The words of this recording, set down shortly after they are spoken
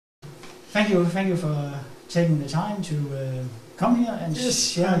Thank you for taking the time to come here and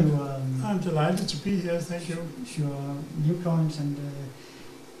share your... I'm delighted to be here, thank you. Your viewpoints, and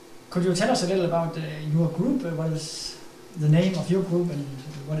could you tell us a little about your group? What is the name of your group and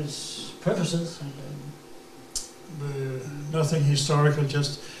what its purposes? And, nothing historical,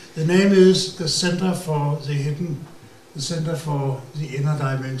 just the name is the Center for the Hidden, the Center for the Inner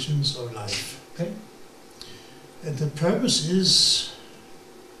Dimensions of Life. Okay. And the purpose is,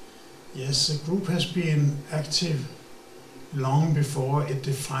 yes, the group has been active long before it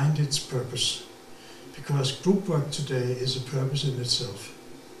defined its purpose, because group work today is a purpose in itself.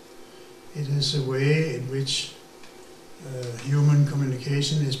 It is a way in which human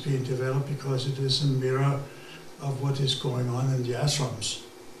communication is being developed, because it is a mirror of what is going on in the ashrams.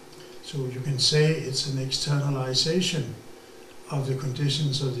 So you can say it's an externalization of the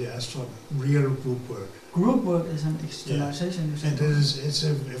conditions of the ashram, real group work. Group work is an externalization, you said? And it's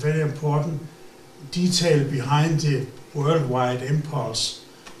a very important detail behind the worldwide impulse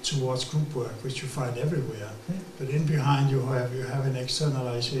towards group work, which you find everywhere. Okay. But in behind you have an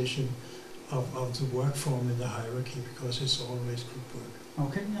externalization of the work form in the hierarchy, because it's always group work.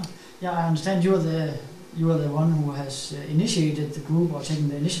 Okay, yeah. I understand you are the one who has initiated the group, or taken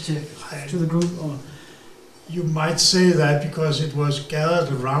the initiative to the group, or... You might say that, because it was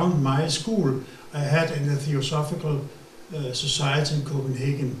gathered around my school. I had in the Theosophical Society in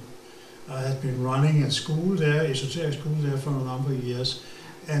Copenhagen. I had been running a school there, esoteric school there, for a number of years,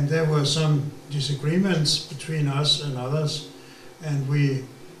 and there were some disagreements between us and others, and we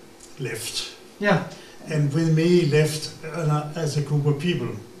left. Yeah. And with me left as a group of people.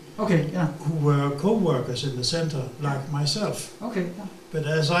 Okay, yeah. Who were co-workers in the center, like myself. Okay, yeah. But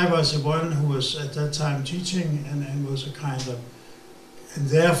as I was the one who was at that time teaching and was a kind of, and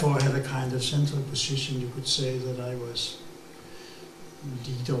therefore had a kind of central position, you could say that I was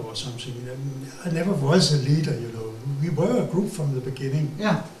leader or something. I never was a leader, you know. We were a group from the beginning.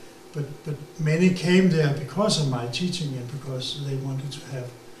 Yeah. But many came there because of my teaching and because they wanted to have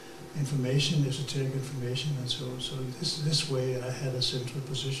information, esoteric information, and so this way I had a central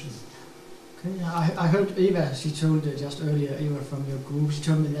position. Okay, I heard Eva, she told just earlier, Eva from your group, she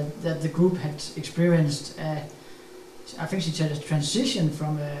told me that the group had experienced I think she said a transition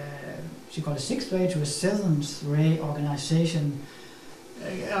from she called it 6th ray to a 7th ray organization.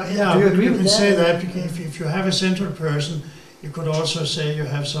 Yeah, do you agree you with can that? say that, because if you have a central person, you could also say you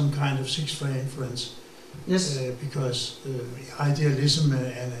have some kind of 6th ray influence. Yes. Because idealism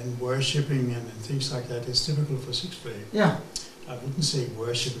and worshipping and things like that is typical for 6th ray. Yeah. I wouldn't say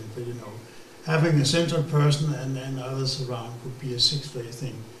worshipping, but you know, having a central person and others around could be a 6th ray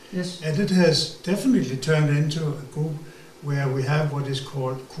thing. Yes. And it has definitely turned into a group where we have what is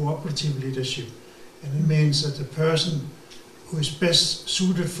called cooperative leadership. And it means that the person who is best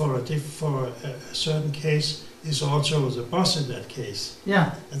suited for a certain case is also the boss in that case.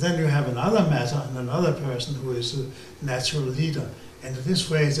 Yeah. And then you have another matter and another person who is a natural leader. And in this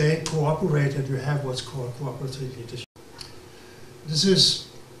way they cooperate, and you have what's called cooperative leadership. This is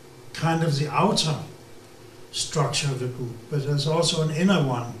kind of the outer structure of the group, but there's also an inner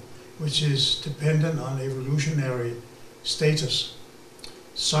one, which is dependent on evolutionary status.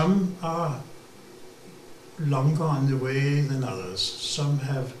 Some are longer on the way than others. Some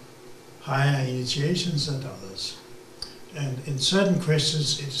have higher initiations than others. And in certain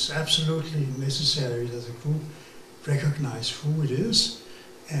questions, it's absolutely necessary that the group recognize who it is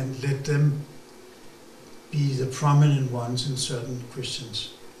and let them be the prominent ones in certain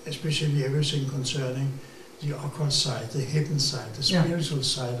questions, especially everything concerning the occult side, the hidden side, the spiritual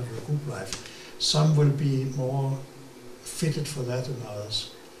side of the group life. Some will be more fitted for that than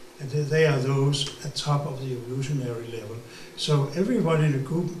others. And they are those at top of the evolutionary level. So everyone in a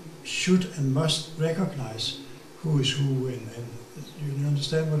group should and must recognize who is who, and you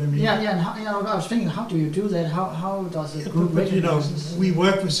understand what I mean? Yeah, and I was thinking, how do you do that? How does the group recognize? You know, we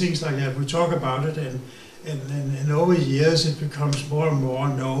work with things like that. We talk about it, and over years it becomes more and more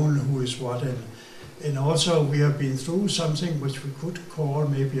known who is what. And also we have been through something which we could call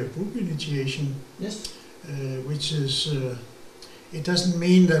maybe a group initiation. Yes. Which is, it doesn't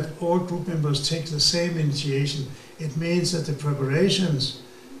mean that all group members take the same initiation. It means that the preparations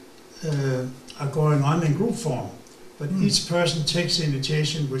are going on in group form, but each person takes the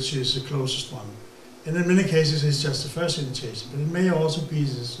initiation which is the closest one. And in many cases it's just the first initiation, but it may also be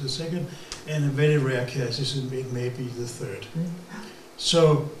the second, and in very rare cases it may be the third.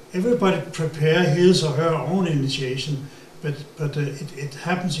 So everybody prepare his or her own initiation, but it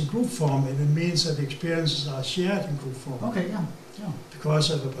happens in group form, and it means that experiences are shared in group form. Okay, yeah.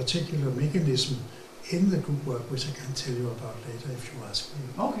 Because of a particular mechanism in the group work, which I can tell you about later if you ask me.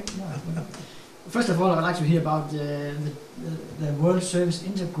 Okay. Yeah. First of all, I'd like to hear about the World Service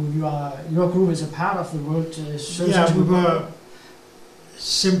Intergroup. Your group is a part of the World Service Intergroup. Yeah, we were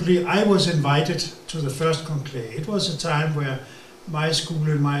simply, I was invited to the first conclave. It was a time where my school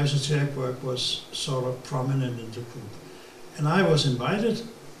and my esoteric work was sort of prominent in the group. And I was invited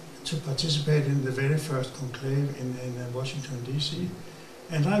to participate in the very first conclave in Washington, D.C.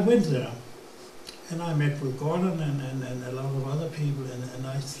 And I went there. And I met with Gordon and a lot of other people, and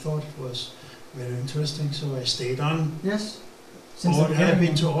I thought it was very interesting, so I stayed on. Yes. I've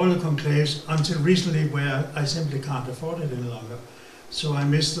been to all the conclaves until recently, where I simply can't afford it any longer. So I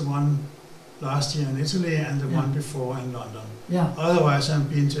missed the one last year in Italy and the one before in London. Yeah. Otherwise, I've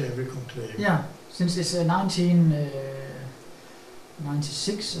been to every conclave. Yeah. Since it's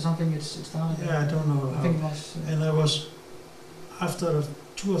 1996 or something, it started. Yeah, I don't know. I think it was. And I was, after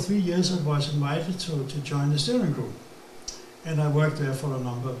 2 or 3 years, I was invited to join the steering group. And I worked there for a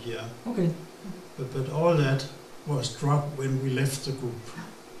number of years. Okay. But all that was dropped when we left the group.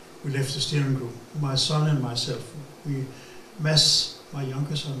 We left the steering group. My son and myself, Mads, my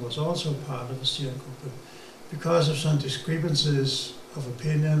younger son, was also part of the steering group. But because of some discrepancies of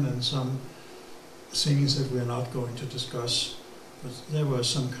opinion and some things that we're not going to discuss, but there was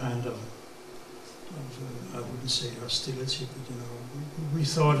some kind of I wouldn't say hostility, but we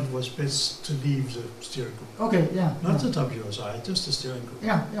thought it was best to leave the steering group. Okay, yeah. Not the WSI, just the steering group.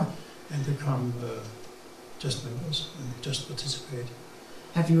 Yeah, yeah. And become just members and just participate.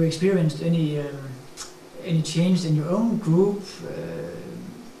 Have you experienced any change in your own group,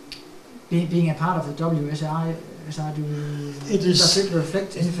 being a part of the WSI? Does it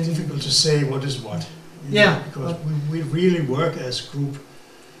reflect anything? It's difficult to say what is what. Yeah. Because we really work as a group.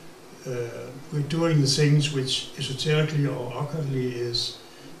 We're doing the things which esoterically or occultly is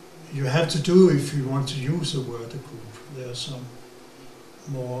you have to do if you want to use the word a group. There are some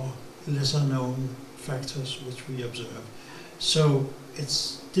more lesser known factors which we observe. So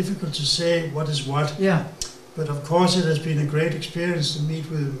it's difficult to say what is what. Yeah. But of course it has been a great experience to meet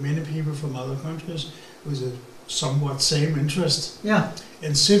with many people from other countries with a somewhat same interest. Yeah.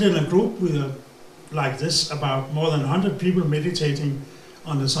 And sit in a group with like this, about more than 100 people meditating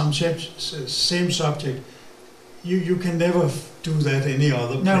on the same subject. You can never do that any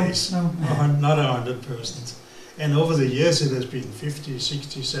other place. No. Not 100 persons. And over the years it has been 50,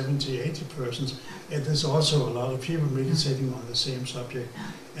 60, 70, 80 persons. And there's also a lot of people meditating on the same subject.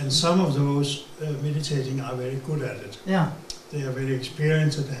 And some of those meditating are very good at it. Yeah. They are very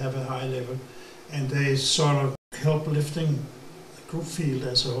experienced and they have a high level. And they sort of help lifting the group field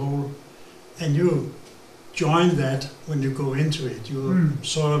as a whole. And you join that when you go into it. You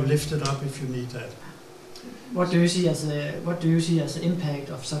sort of lift it up if you need that. What do you see as the impact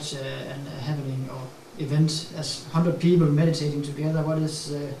of such a happening or event as 100 people meditating together? What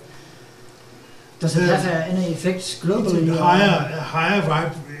is does it have any effects globally?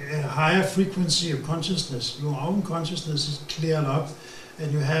 A higher frequency of consciousness. Your own consciousness is cleared up,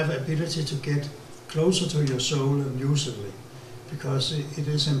 and you have ability to get closer to your soul and musically, because it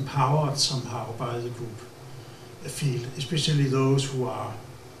is empowered somehow by the group field, especially those who are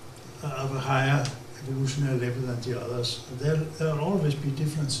of a higher evolutionary level than the others. There will always be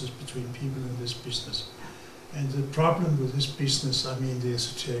differences between people in this business. And the problem with this business, I mean the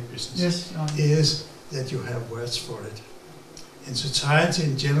esoteric business, is that you have words for it. In society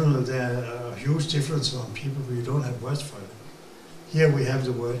in general, there are huge differences on people where you don't have words for it. Here we have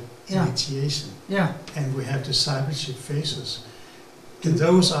the word initiation, and we have discipleship phases. And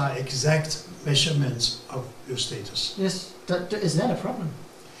those are exact measurements of your status. Yes. Is that a problem?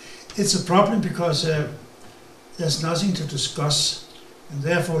 It's a problem because there's nothing to discuss, and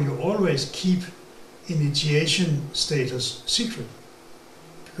therefore you always keep initiation status secret.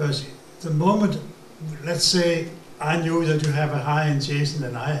 Because the moment, let's say, I knew that you have a higher initiation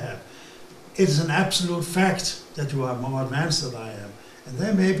than I have, it is an absolute fact that you are more advanced than I am. And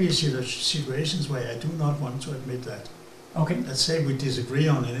there may be situations where I do not want to admit that. Okay. Let's say we disagree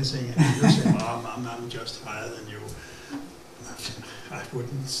on anything, and you say, I'm just higher than you. I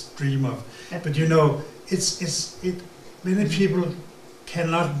wouldn't dream of. But you know, many people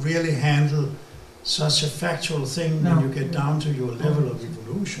cannot really handle such a factual thing when you get down to your level of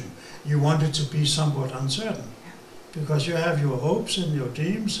evolution. You want it to be somewhat uncertain, because you have your hopes and your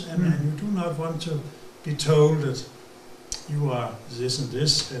dreams, and you do not want to be told that you are this and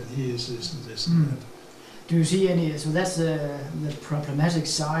this, and he is this and this and that. Do you see any? So that's the problematic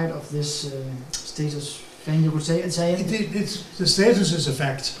side of this status thing. You could say. The status is a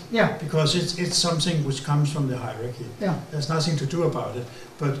fact. Yeah. Because it's something which comes from the hierarchy. Yeah. There's nothing to do about it.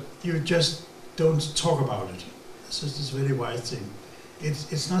 But you just don't talk about it. This is this very wise thing.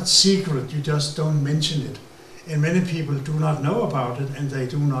 It's not secret, you just don't mention it. And many people do not know about it, and they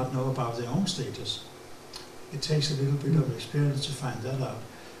do not know about their own status. It takes a little bit of experience to find that out,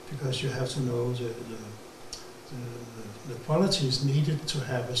 because you have to know the qualities needed to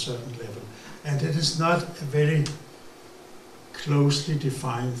have a certain level. And it is not a very closely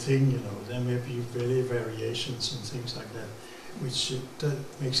defined thing, you know. There may be very variations and things like that, which that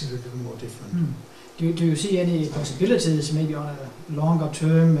makes it a little more different. Do you see any possibilities, maybe on a longer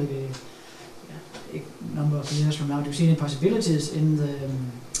term, maybe a number of years from now? Do you see any possibilities in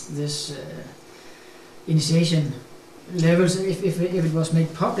this initiation levels if it was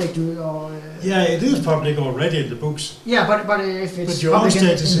made public? Yeah, it is public already in the books. Yeah, but if it's but your own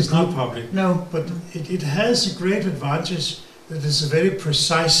status is not public. No. But it has a great advantage that it's very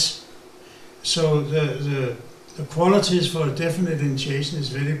precise. So the qualities for a definite initiation is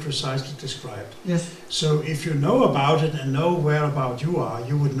very precisely described. Yes. So if you know about it and know whereabout you are,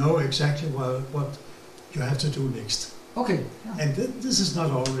 you would know exactly what you have to do next. Okay. Yeah. And this is not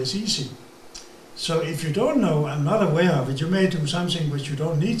always easy. So if you don't know and not aware of it, you may do something which you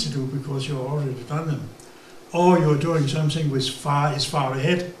don't need to do because you've already done them. Or you're doing something which is far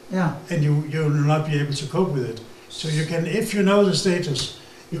ahead, yeah, and you will not be able to cope with it. So you can, if you know the status,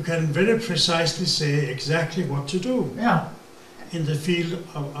 you can very precisely say exactly what to do. Yeah. In the field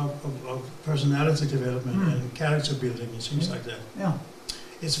of personality development and character building and things like that. Yeah.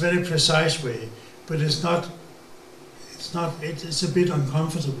 It's a very precise way, but it's a bit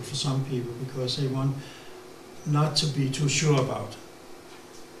uncomfortable for some people because they want not to be too sure about it.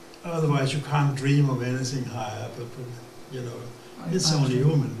 Otherwise you can't dream of anything higher, but you know, it's only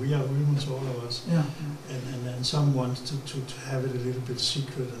human. We are humans, all of us. Yeah. And some want to have it a little bit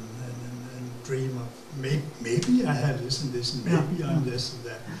secret and dream of maybe I have this and this and maybe I'm this and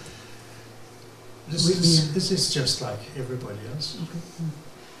that. This is just like everybody else. Okay.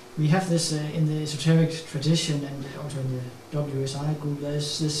 We have this in the esoteric tradition and also in the WSI group.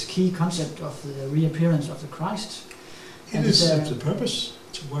 There's this key concept of the reappearance of the Christ. It is the purpose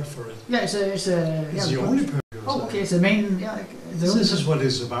to work for it. Yeah, it's the only purpose. Oh, okay, it's the main. Yeah, this is what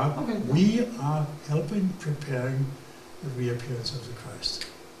it's about. Okay. We are helping preparing the reappearance of the Christ.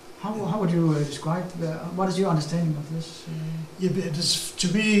 How would you describe? What is your understanding of this? Yeah, it is, to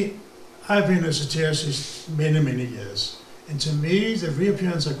me, I've been a esotericist many years. And to me, the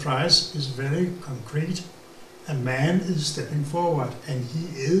reappearance of Christ is very concrete. A man is stepping forward, and he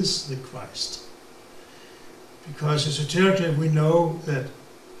is the Christ. Because esoterically we know that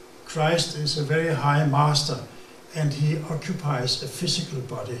Christ is a very high master, and he occupies a physical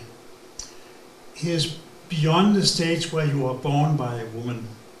body. He is beyond the stage where you are born by a woman.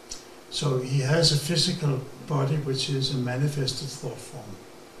 So he has a physical body which is a manifested thought form.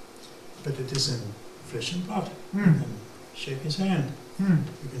 But it is in flesh and blood. You can shake his hand.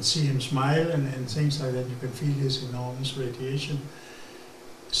 You can see him smile and things like that. You can feel his enormous radiation.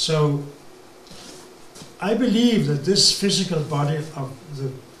 So I believe that this physical body of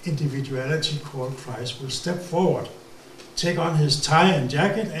the individuality called Christ will step forward, take on his tie and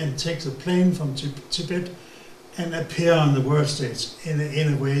jacket and take the plane from Tibet and appear on the world stage in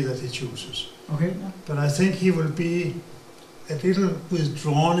a way that he chooses. Okay. Yeah. But I think he will be a little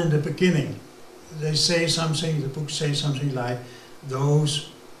withdrawn in the beginning. They say something, the book says something like, those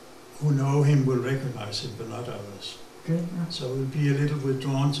who know him will recognize him, but not others. Okay. Yeah. So it will be a little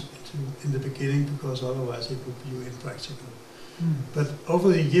withdrawn in the beginning because otherwise it would be impractical. But over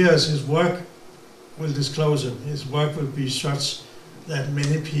the years his work will disclose him. His work will be such that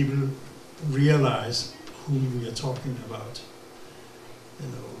many people realize whom we are talking about. You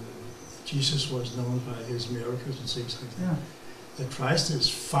know, Jesus was known by his miracles and things like that. The Christ is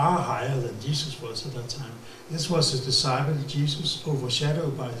far higher than Jesus was at that time. This was a disciple of Jesus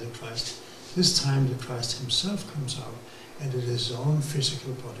overshadowed by the Christ. This time the Christ himself comes out, and it is his own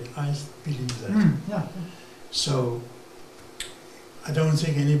physical body. I believe that. So I don't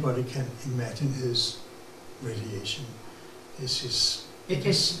think anybody can imagine his radiation. It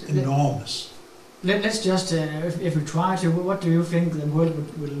is enormous. Let's just, if we try to, what do you think the world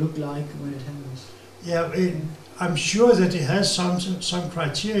would look like when it happens? Yeah, I'm sure that he has some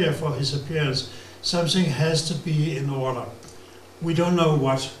criteria for his appearance. Something has to be in order. We don't know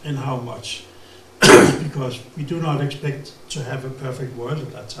what and how much, because we do not expect to have a perfect world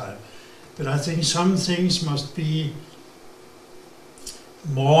at that time. But I think some things must be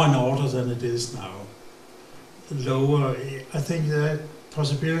more in order than it is now. Lower, I think the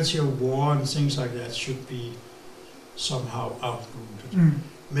possibility of war and things like that should be somehow outrooted.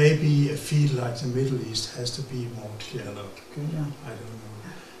 Maybe a field like the Middle East has to be more cleared up. Okay, yeah. I don't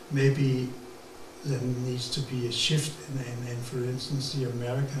know. Maybe there needs to be a shift in for instance, the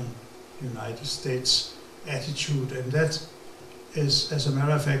United States attitude, and that is, as a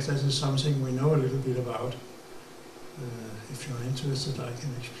matter of fact, that is something we know a little bit about. If you're interested, I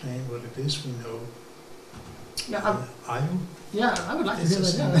can explain what it is we know. Yeah, Are you? Yeah, I would like to hear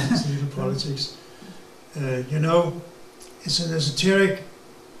that. It's a little politics. You know, it's an esoteric,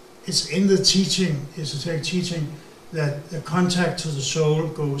 it's in the teaching, esoteric teaching, that the contact to the soul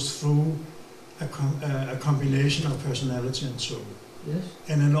goes through a combination of personality and soul. Yes.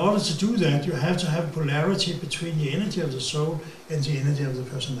 And in order to do that, you have to have polarity between the energy of the soul and the energy of the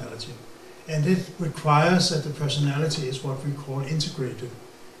personality. And it requires that the personality is what we call integrated.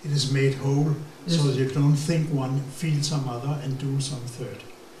 It is made whole, yes, so that you don't think one, feel some other, and do some third.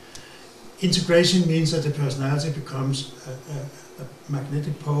 Integration means that the personality becomes a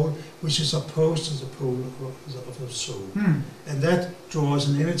magnetic pole, which is opposed to the pole of the soul. And that draws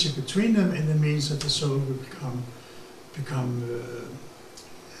an energy between them, and it means that the soul will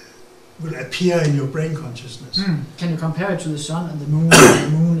will appear in your brain consciousness. Can you compare it to the sun and the moon? The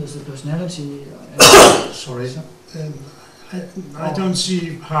moon is the personality. Sorry, I don't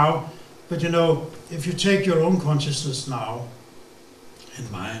see how, but you know, if you take your own consciousness now, and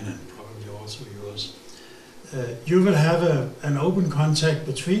mine, and probably also yours, you will have an open contact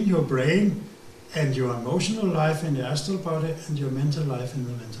between your brain and your emotional life in the astral body and your mental life in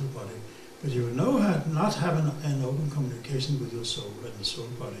the mental body. But you will not have an open communication with your soul and the soul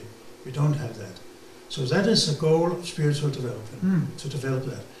body. We don't have that. So that is the goal of spiritual development, to develop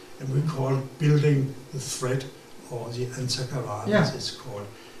that. And we call it building the thread, or the antakarana, as it's called.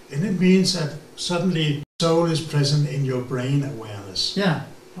 And it means that suddenly soul is present in your brain awareness. Yeah.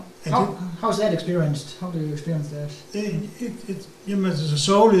 How's that experienced? How do you experience that? You know, the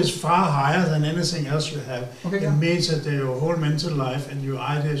soul is far higher than anything else you have. Okay, it means that your whole mental life and your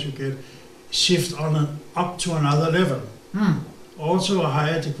ideas you get shift up to another level. Also a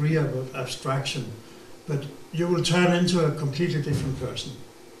higher degree of abstraction. But you will turn into a completely different person,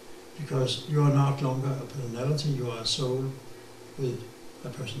 because you are not longer a personality, you are a soul with a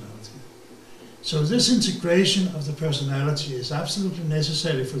personality. So this integration of the personality is absolutely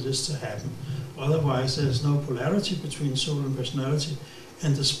necessary for this to happen. Otherwise there is no polarity between soul and personality,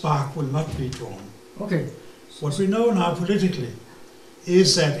 and the spark will not be drawn. Okay. What we know now politically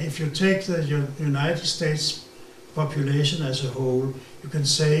is that if you take the United States population as a whole, you can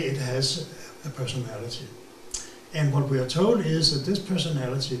say it has a personality. And what we are told is that this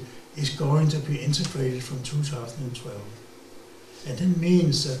personality is going to be integrated from 2012. And it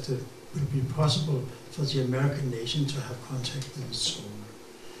means that it will be possible for the American nation to have contact with its soul.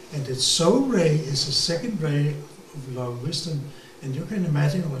 And its soul ray is the second ray of love wisdom. And you can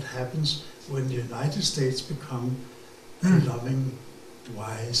imagine what happens when the United States become a loving,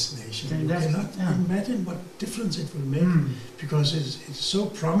 wise nation. You cannot imagine what difference it will make, because it's so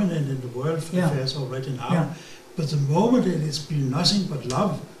prominent in the world affairs already now. But the moment it has been nothing but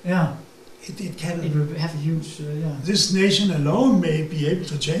love, it will have a huge. This nation alone may be able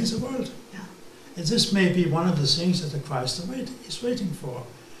to change the world. And this may be one of the things that the Christ is waiting for,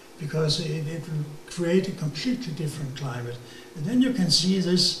 because it will create a completely different climate. And then you can see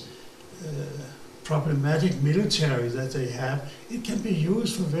this problematic military that they have. It can be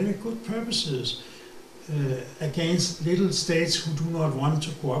used for very good purposes against little states who do not want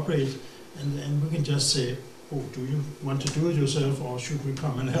to cooperate. And we can just say, oh, do you want to do it yourself, or should we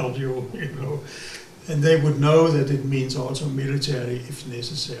come and help you? You know, and they would know that it means also military if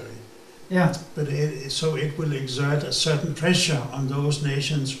necessary. But so it will exert a certain pressure on those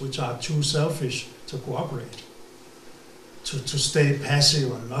nations which are too selfish to cooperate, to stay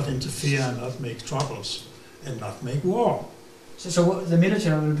passive and not interfere and not make troubles and not make war. So the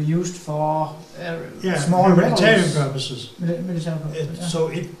military will be used for small military purposes. Military purposes. So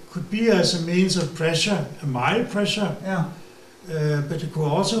it could be as a means of pressure, a mild pressure, but it could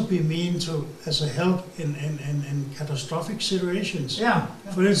also be as a help in catastrophic situations.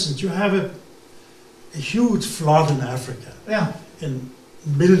 For instance, you have a huge flood in Africa, and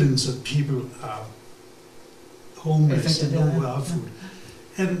millions of people are homeless and without food,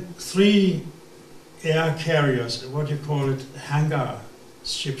 and 3 air carriers, what you call it, hangar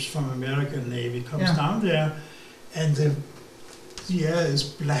ships from American Navy comes down there, and the air is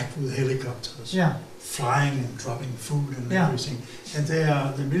black with helicopters flying and dropping food and everything. And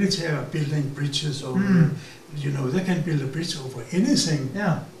the military are building bridges over you know, they can build a bridge over anything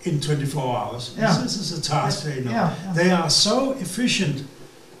in 24 hours. This is a task they know. They are so efficient,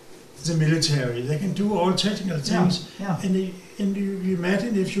 the military. They can do all technical things. And you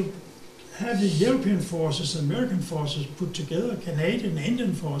imagine if you have the European forces, American forces put together, Canadian,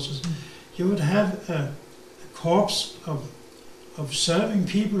 Indian forces, you would have a corps of serving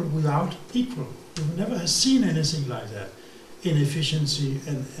people without equal. You've never seen anything like that in efficiency,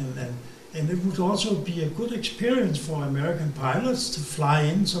 and it would also be a good experience for American pilots to fly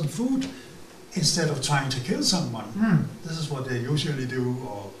in some food instead of trying to kill someone. This is what they usually do,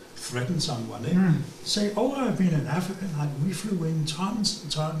 or threaten someone. They say, oh, I've been in Africa and we flew in tons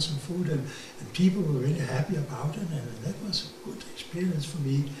and tons of food, and people were really happy about it, and that was a good experience for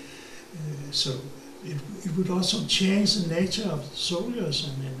me. So it would also change the nature of the soldiers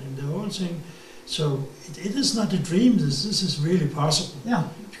and the whole thing. So it is not a dream, this is really possible. Yeah.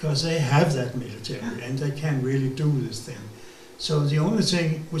 Because they have that military and they can really do this thing. So the only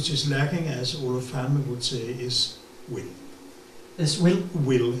thing which is lacking, as Olof Palme would say, is will. Is will?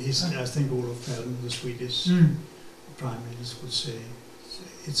 Will. I think Olof Palme, the Swedish Prime Minister, would say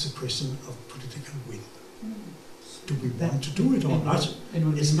it's a question of political will. Do we want to do it or not?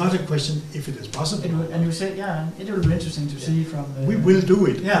 It's not a question if it is possible. And you said, it will be interesting to see from... we will do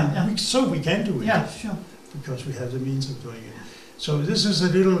it. So we can do it. Yeah, sure. Because we have the means of doing it. So this is a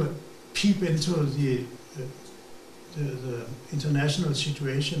little peep into the international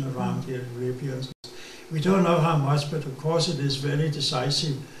situation around the reappearance. We don't know how much, but of course it is very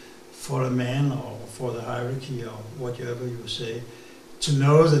decisive for a man or for the hierarchy or whatever you say, to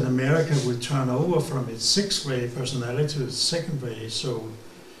know that America will turn over from its sixth-ray personality to its second-ray soul,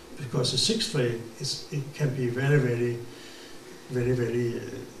 because the sixth-ray it can be very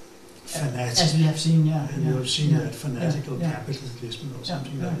fanatic. As we have seen, and you have seen that fanatical capitalism or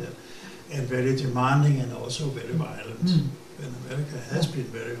something like that, and very demanding and also very violent. And America has been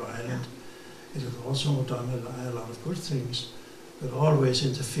very violent. It has also done a lot of good things, but always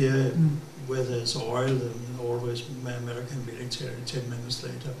interfere where there's oil, and always American military 10 minutes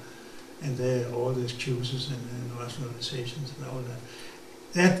later, and there are all the excuses and rationalizations and all that.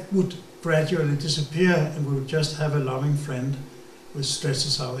 That would gradually disappear, and we would just have a loving friend which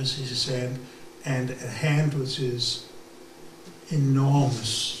stretches out his hand, and a hand which is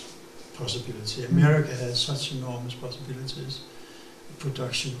enormous possibility. America has such enormous possibilities,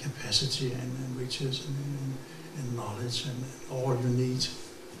 production capacity and riches and knowledge and all you need.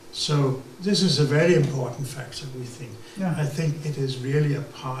 So this is a very important factor, we think. I think it is really a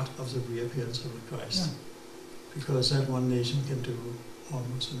part of the reappearance of the Christ, because that one nation can do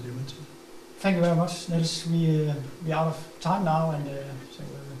almost unlimited. Thank you very much, Niels. We are out of time now, and so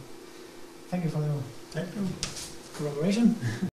thank you for your collaboration.